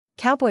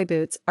Cowboy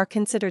boots are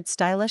considered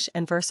stylish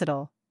and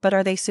versatile, but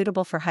are they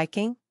suitable for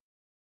hiking?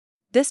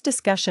 This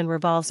discussion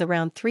revolves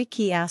around three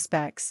key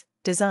aspects: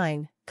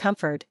 design,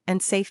 comfort,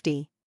 and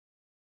safety.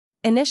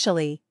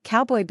 Initially,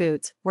 cowboy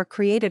boots were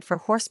created for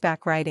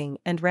horseback riding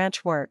and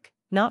ranch work,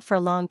 not for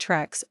long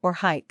treks or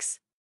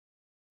hikes.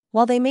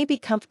 While they may be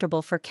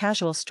comfortable for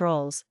casual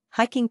strolls,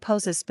 hiking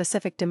poses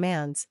specific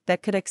demands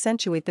that could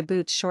accentuate the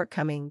boot's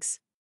shortcomings.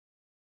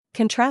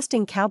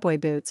 Contrasting cowboy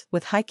boots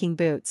with hiking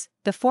boots,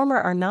 the former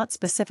are not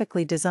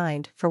specifically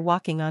designed for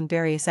walking on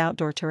various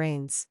outdoor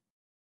terrains.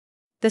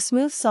 The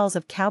smooth soles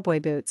of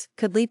cowboy boots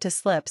could lead to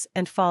slips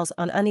and falls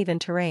on uneven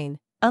terrain,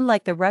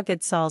 unlike the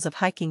rugged soles of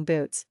hiking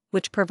boots,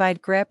 which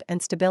provide grip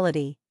and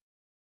stability.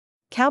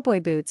 Cowboy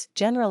boots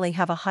generally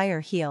have a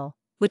higher heel,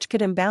 which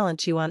could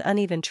imbalance you on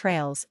uneven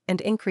trails and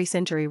increase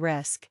injury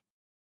risk.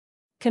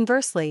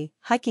 Conversely,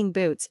 hiking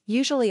boots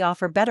usually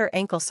offer better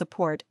ankle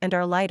support and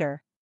are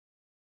lighter.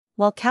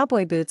 While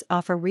cowboy boots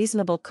offer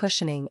reasonable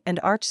cushioning and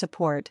arch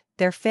support,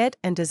 their fit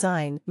and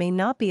design may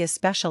not be as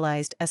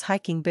specialized as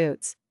hiking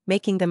boots,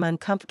 making them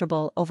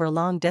uncomfortable over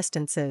long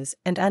distances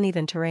and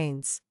uneven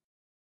terrains.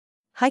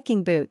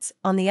 Hiking boots,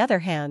 on the other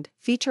hand,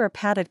 feature a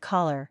padded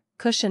collar,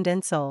 cushioned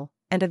insole,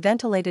 and a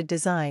ventilated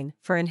design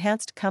for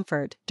enhanced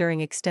comfort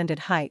during extended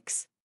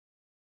hikes.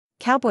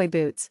 Cowboy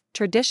boots,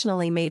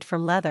 traditionally made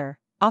from leather,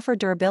 offer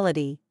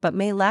durability but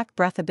may lack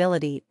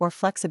breathability or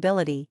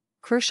flexibility,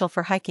 crucial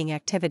for hiking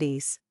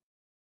activities.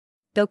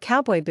 Though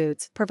cowboy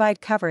boots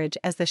provide coverage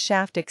as the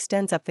shaft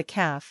extends up the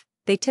calf,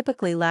 they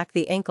typically lack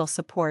the ankle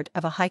support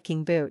of a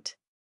hiking boot.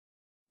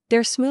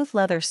 Their smooth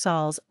leather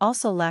soles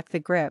also lack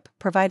the grip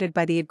provided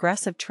by the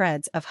aggressive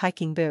treads of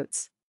hiking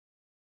boots.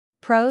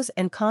 Pros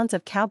and cons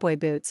of cowboy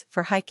boots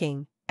for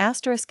hiking.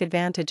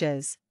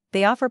 Advantages: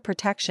 they offer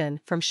protection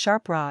from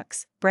sharp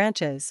rocks,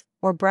 branches,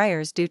 or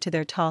briars due to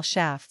their tall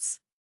shafts.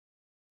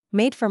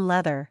 Made from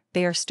leather,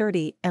 they are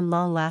sturdy and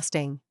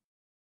long-lasting.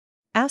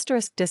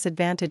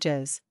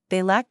 Disadvantages: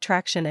 they lack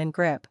traction and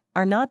grip,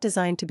 are not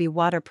designed to be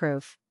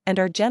waterproof, and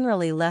are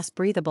generally less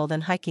breathable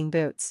than hiking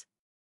boots.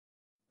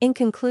 In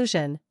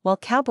conclusion, while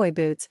cowboy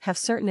boots have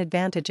certain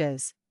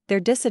advantages, their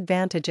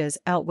disadvantages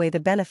outweigh the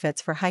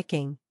benefits for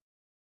hiking.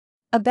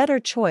 A better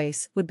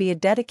choice would be a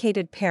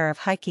dedicated pair of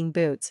hiking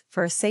boots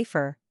for a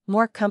safer,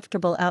 more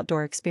comfortable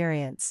outdoor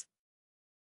experience.